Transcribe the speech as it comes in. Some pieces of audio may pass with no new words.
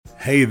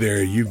Hey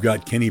there, you've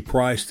got Kenny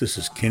Price. This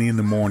is Kenny in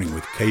the Morning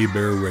with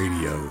K-Bear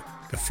Radio,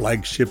 the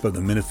flagship of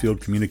the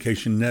Minifield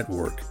Communication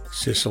Network,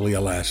 Sicily,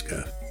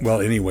 Alaska.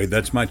 Well, anyway,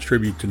 that's my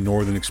tribute to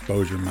Northern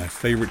Exposure, my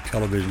favorite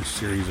television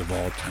series of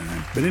all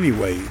time. But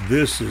anyway,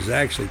 this is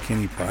actually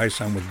Kenny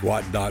Price. I'm with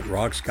Gwot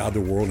Rocks, God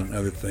the World, and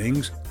Other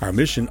Things. Our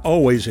mission,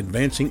 always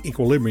advancing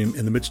equilibrium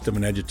in the midst of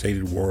an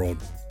agitated world.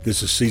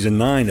 This is Season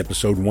 9,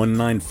 Episode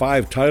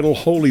 195, title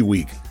Holy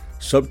Week.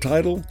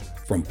 Subtitle,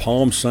 From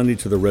Palm Sunday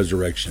to the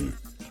Resurrection.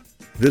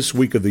 This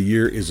week of the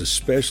year is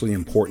especially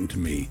important to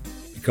me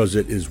because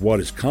it is what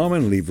is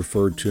commonly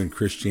referred to in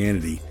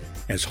Christianity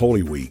as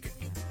Holy Week.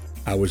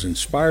 I was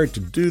inspired to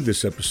do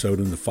this episode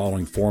in the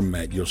following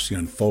format you'll see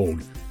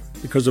unfold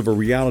because of a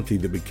reality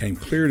that became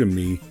clear to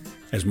me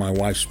as my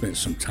wife spent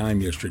some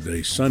time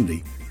yesterday,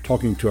 Sunday,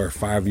 talking to our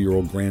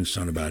 5-year-old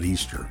grandson about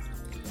Easter.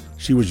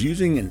 She was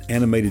using an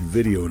animated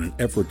video in an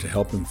effort to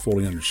help him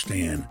fully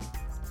understand.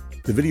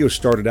 The video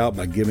started out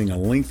by giving a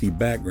lengthy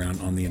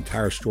background on the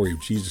entire story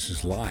of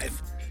Jesus'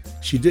 life.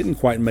 She didn't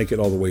quite make it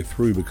all the way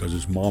through because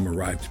his mom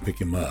arrived to pick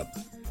him up.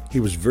 He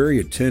was very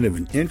attentive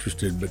and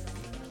interested, but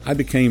I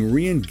became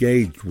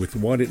re-engaged with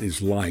what it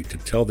is like to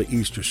tell the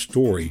Easter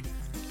story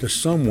to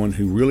someone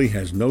who really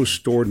has no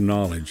stored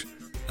knowledge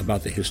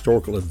about the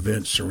historical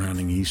events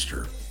surrounding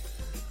Easter.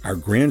 Our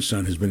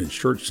grandson has been at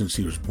church since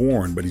he was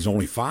born, but he's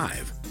only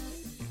 5.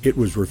 It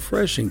was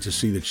refreshing to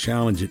see the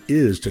challenge it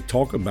is to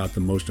talk about the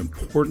most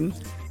important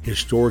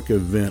historic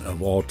event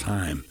of all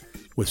time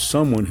with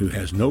someone who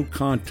has no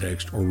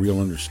context or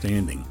real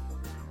understanding.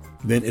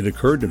 Then it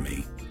occurred to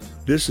me,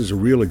 this is a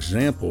real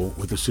example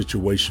with the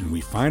situation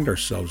we find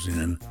ourselves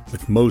in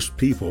with most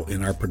people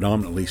in our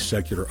predominantly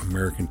secular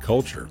American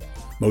culture.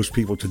 Most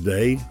people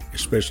today,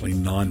 especially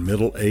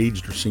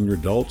non-middle-aged or senior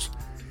adults,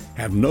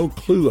 have no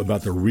clue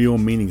about the real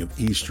meaning of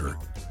Easter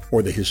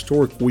or the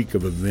historic week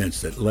of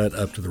events that led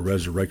up to the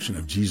resurrection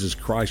of Jesus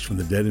Christ from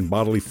the dead in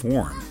bodily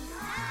form.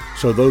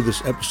 So though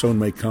this episode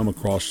may come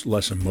across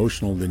less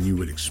emotional than you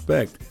would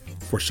expect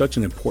for such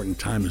an important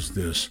time as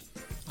this,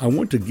 I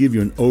want to give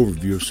you an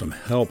overview of some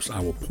helps I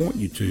will point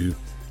you to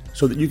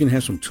so that you can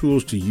have some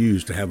tools to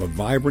use to have a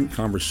vibrant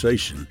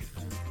conversation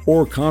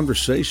or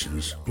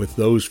conversations with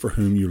those for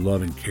whom you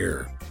love and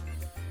care.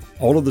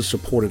 All of the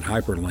supported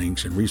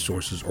hyperlinks and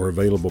resources are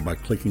available by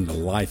clicking the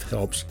Life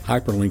Helps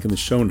hyperlink in the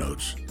show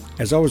notes.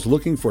 As I was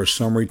looking for a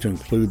summary to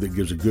include that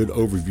gives a good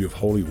overview of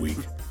Holy Week,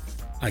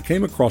 I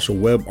came across a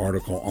web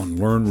article on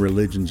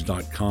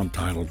learnreligions.com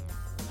titled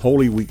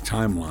Holy Week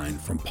Timeline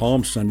from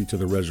Palm Sunday to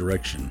the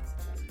Resurrection.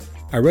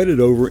 I read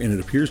it over and it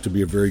appears to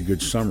be a very good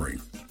summary.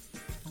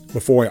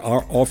 Before I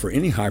offer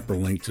any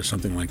hyperlink to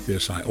something like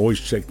this, I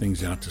always check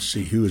things out to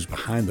see who is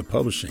behind the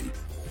publishing.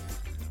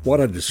 What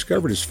I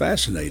discovered is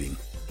fascinating.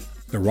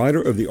 The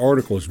writer of the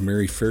article is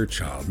Mary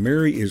Fairchild.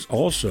 Mary is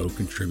also a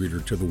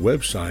contributor to the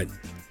website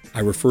I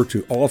refer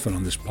to often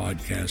on this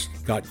podcast,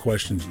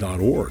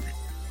 gotquestions.org.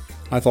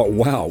 I thought,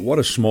 wow, what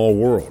a small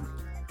world.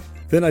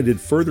 Then I did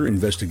further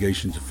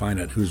investigation to find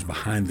out who's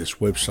behind this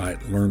website,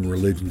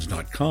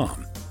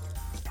 learnreligions.com.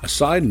 A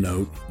side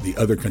note, the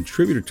other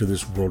contributor to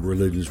this World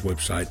Religions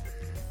website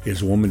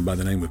is a woman by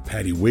the name of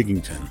Patty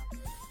Wigington.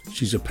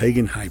 She's a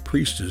pagan high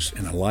priestess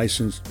and a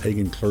licensed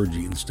pagan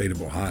clergy in the state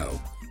of Ohio.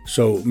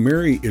 So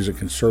Mary is a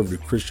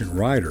conservative Christian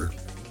writer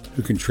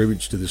who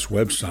contributes to this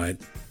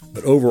website,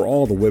 but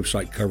overall the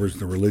website covers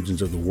the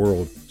religions of the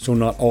world, so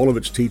not all of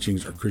its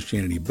teachings are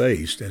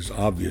Christianity-based, as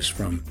obvious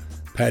from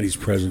Patty's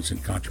presence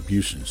and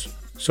contributions.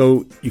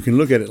 So you can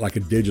look at it like a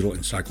digital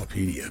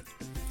encyclopedia.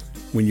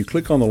 When you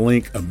click on the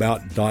link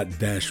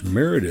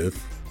about.-Meredith,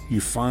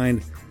 you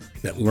find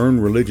that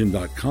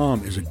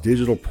learnreligion.com is a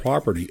digital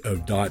property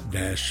of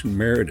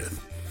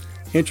 .-Meredith.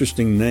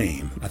 Interesting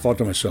name. I thought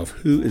to myself,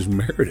 who is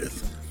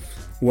Meredith?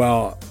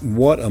 Well,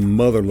 what a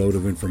motherload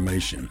of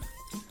information.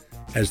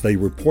 As they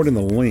report in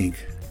the link,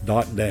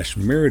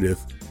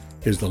 .-Meredith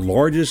is the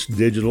largest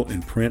digital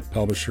and print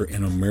publisher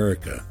in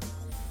America.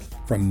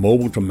 From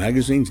mobile to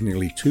magazines,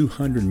 nearly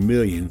 200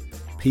 million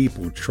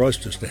people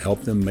trust us to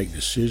help them make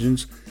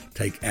decisions,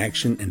 take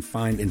action, and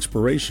find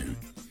inspiration.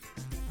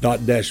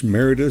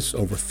 .-Meredith's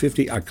over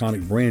 50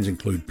 iconic brands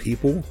include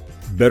People,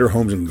 Better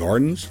Homes and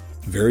Gardens,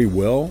 Very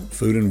Well,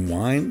 Food and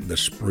Wine, The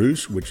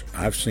Spruce, which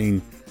I've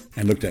seen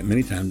and looked at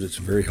many times. It's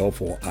very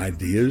helpful.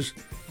 Ideas,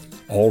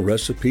 All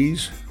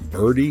Recipes,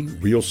 Birdie,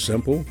 Real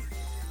Simple,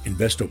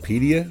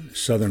 Investopedia,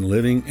 Southern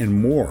Living, and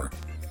more.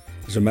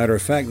 As a matter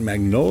of fact,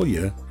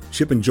 Magnolia,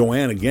 Chip and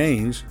Joanna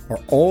Gaines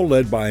are all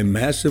led by a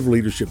massive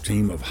leadership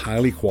team of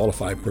highly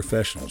qualified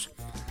professionals.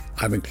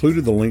 I've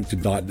included the link to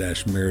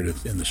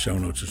 .-Meredith in the show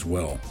notes as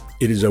well.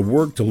 It is a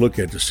work to look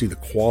at to see the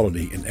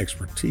quality and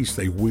expertise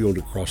they wield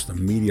across the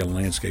media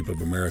landscape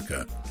of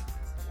America.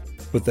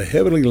 But the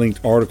heavily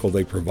linked article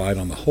they provide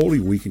on the Holy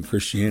Week in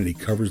Christianity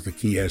covers the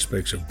key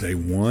aspects of Day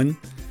 1,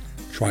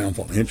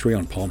 triumphal entry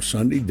on Palm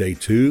Sunday. Day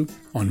 2,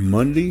 on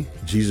Monday,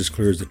 Jesus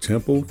clears the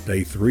temple.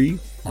 Day 3,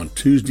 on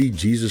Tuesday,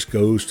 Jesus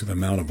goes to the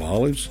Mount of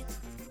Olives.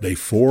 Day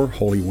 4,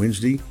 Holy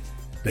Wednesday.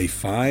 Day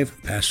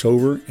 5,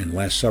 Passover and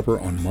Last Supper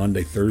on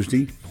Maundy,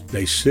 Thursday.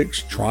 Day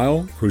 6,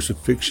 trial,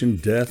 crucifixion,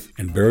 death,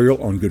 and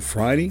burial on Good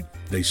Friday.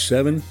 Day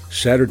 7,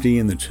 Saturday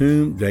in the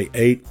tomb. Day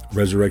 8,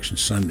 Resurrection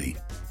Sunday.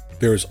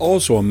 There is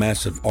also a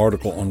massive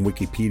article on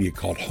Wikipedia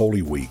called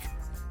Holy Week.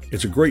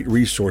 It's a great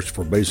resource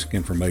for basic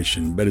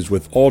information, but as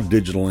with all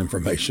digital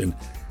information,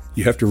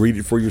 you have to read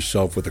it for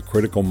yourself with a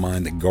critical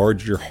mind that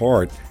guards your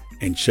heart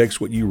and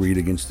checks what you read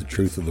against the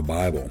truth of the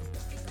Bible.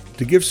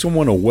 To give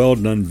someone a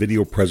well-done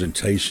video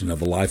presentation of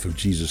the life of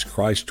Jesus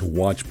Christ to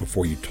watch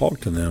before you talk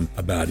to them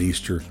about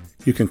Easter,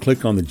 you can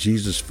click on the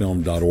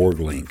JesusFilm.org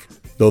link.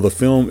 Though the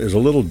film is a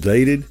little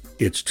dated,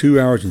 it's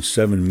 2 hours and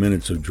 7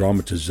 minutes of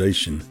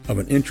dramatization of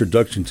an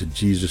introduction to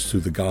Jesus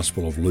through the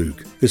Gospel of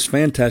Luke. This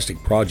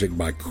fantastic project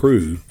by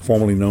Cru,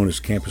 formerly known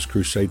as Campus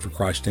Crusade for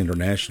Christ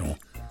International,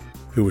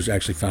 who was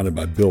actually founded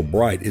by Bill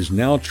Bright, is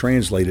now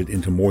translated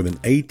into more than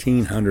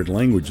 1,800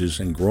 languages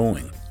and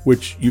growing,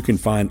 which you can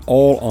find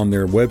all on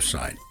their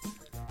website.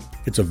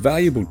 It's a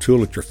valuable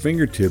tool at your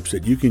fingertips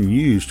that you can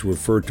use to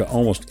refer to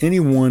almost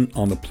anyone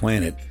on the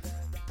planet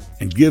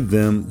and give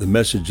them the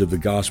message of the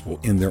gospel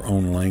in their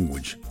own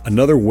language.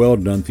 Another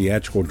well-done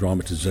theatrical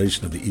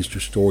dramatization of the Easter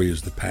story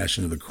is The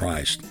Passion of the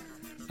Christ.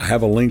 I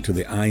have a link to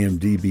the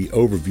IMDb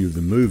overview of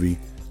the movie,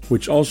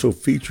 which also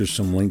features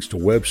some links to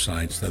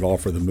websites that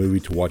offer the movie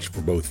to watch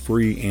for both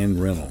free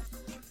and rental.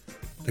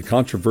 The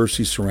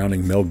controversy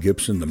surrounding Mel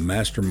Gibson, the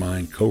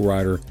mastermind,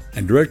 co-writer,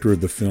 and director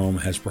of the film,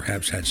 has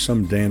perhaps had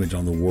some damage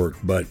on the work,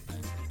 but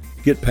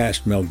get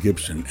past Mel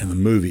Gibson and the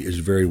movie is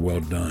very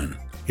well done.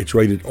 It's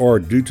rated R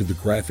due to the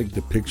graphic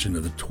depiction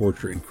of the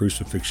torture and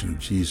crucifixion of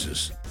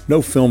Jesus.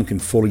 No film can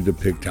fully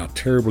depict how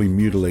terribly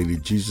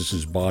mutilated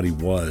Jesus' body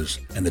was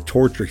and the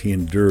torture he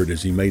endured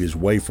as he made his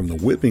way from the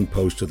whipping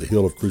post to the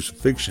hill of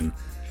crucifixion,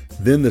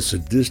 then the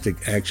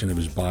sadistic action of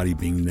his body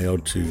being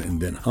nailed to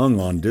and then hung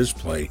on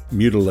display,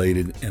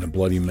 mutilated and a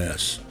bloody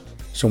mess.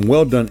 Some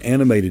well-done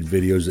animated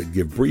videos that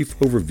give brief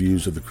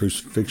overviews of the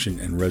crucifixion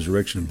and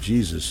resurrection of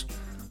Jesus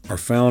are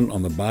found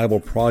on the Bible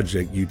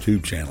Project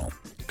YouTube channel.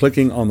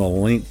 Clicking on the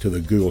link to the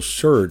Google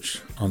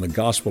search on the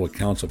Gospel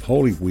accounts of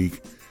Holy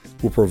Week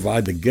will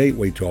provide the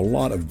gateway to a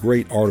lot of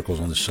great articles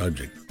on the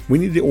subject. We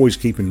need to always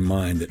keep in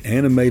mind that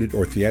animated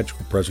or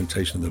theatrical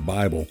presentation of the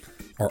Bible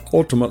are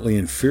ultimately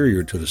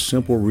inferior to the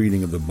simple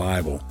reading of the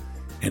Bible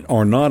and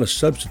are not a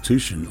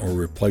substitution or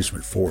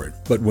replacement for it.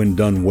 But when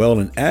done well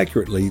and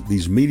accurately,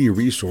 these media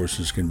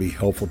resources can be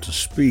helpful to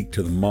speak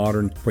to the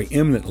modern,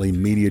 preeminently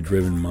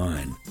media-driven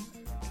mind.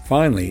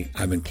 Finally,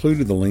 I've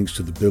included the links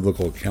to the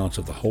biblical accounts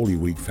of the Holy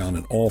Week found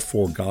in all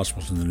 4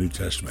 Gospels in the New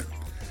Testament.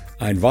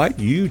 I invite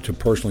you to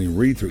personally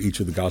read through each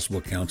of the Gospel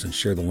accounts and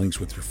share the links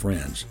with your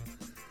friends.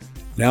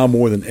 Now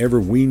more than ever,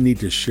 we need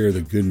to share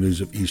the good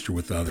news of Easter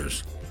with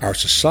others. Our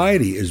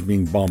society is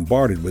being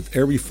bombarded with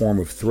every form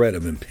of threat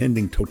of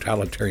impending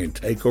totalitarian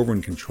takeover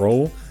and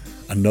control,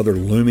 another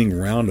looming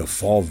round of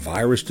fall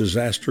virus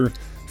disaster,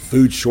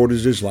 food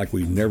shortages like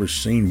we've never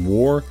seen,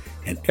 war,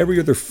 and every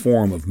other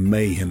form of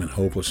mayhem and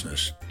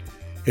hopelessness.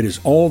 It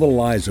is all the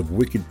lies of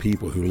wicked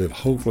people who live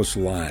hopeless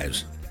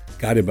lives,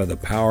 guided by the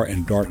power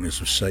and darkness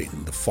of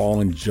Satan, the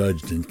fallen,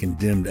 judged, and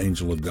condemned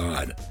angel of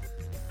God.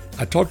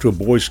 I talked to a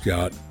Boy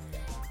Scout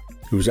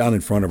who was out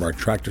in front of our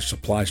Tractor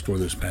Supply store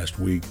this past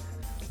week,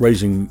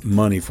 raising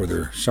money for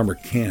their summer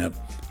camp.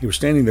 He was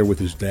standing there with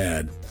his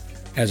dad.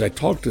 As I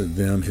talked to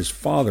them, his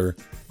father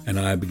and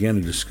I began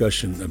a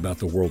discussion about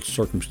the world's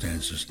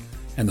circumstances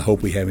and the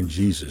hope we have in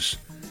Jesus.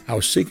 I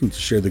was seeking to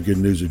share the good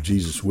news of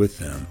Jesus with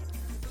them.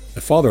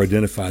 The father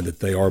identified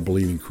that they are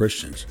believing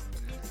Christians.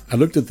 I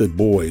looked at the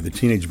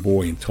teenage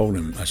boy, and told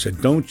him, I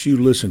said, don't you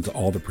listen to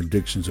all the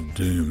predictions of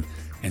doom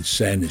and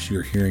sadness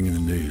you're hearing in the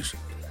news.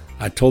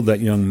 I told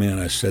that young man,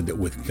 I said that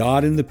with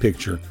God in the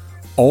picture,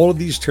 all of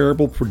these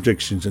terrible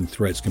predictions and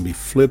threats can be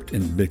flipped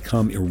and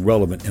become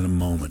irrelevant in a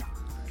moment,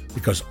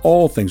 because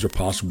all things are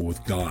possible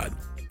with God.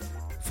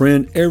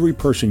 Friend, every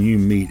person you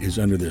meet is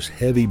under this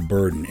heavy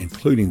burden,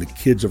 including the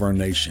kids of our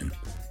nation.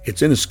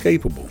 It's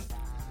inescapable.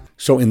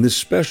 So in this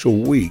special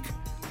week,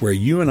 where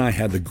you and I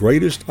have the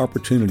greatest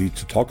opportunity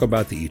to talk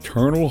about the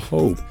eternal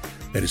hope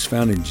that is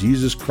found in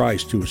Jesus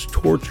Christ, who was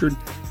tortured,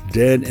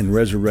 dead, and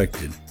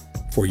resurrected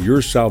for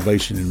your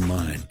salvation and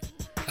mine,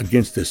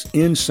 against this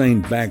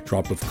insane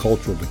backdrop of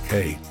cultural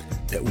decay,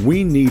 that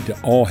we need to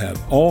all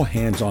have all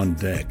hands on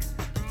deck,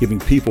 giving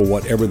people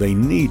whatever they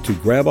need to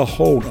grab a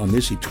hold on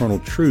this eternal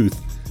truth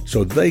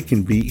so they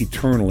can be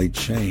eternally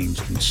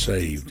changed and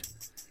saved.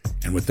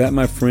 And with that,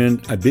 my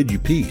friend, I bid you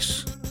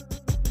peace.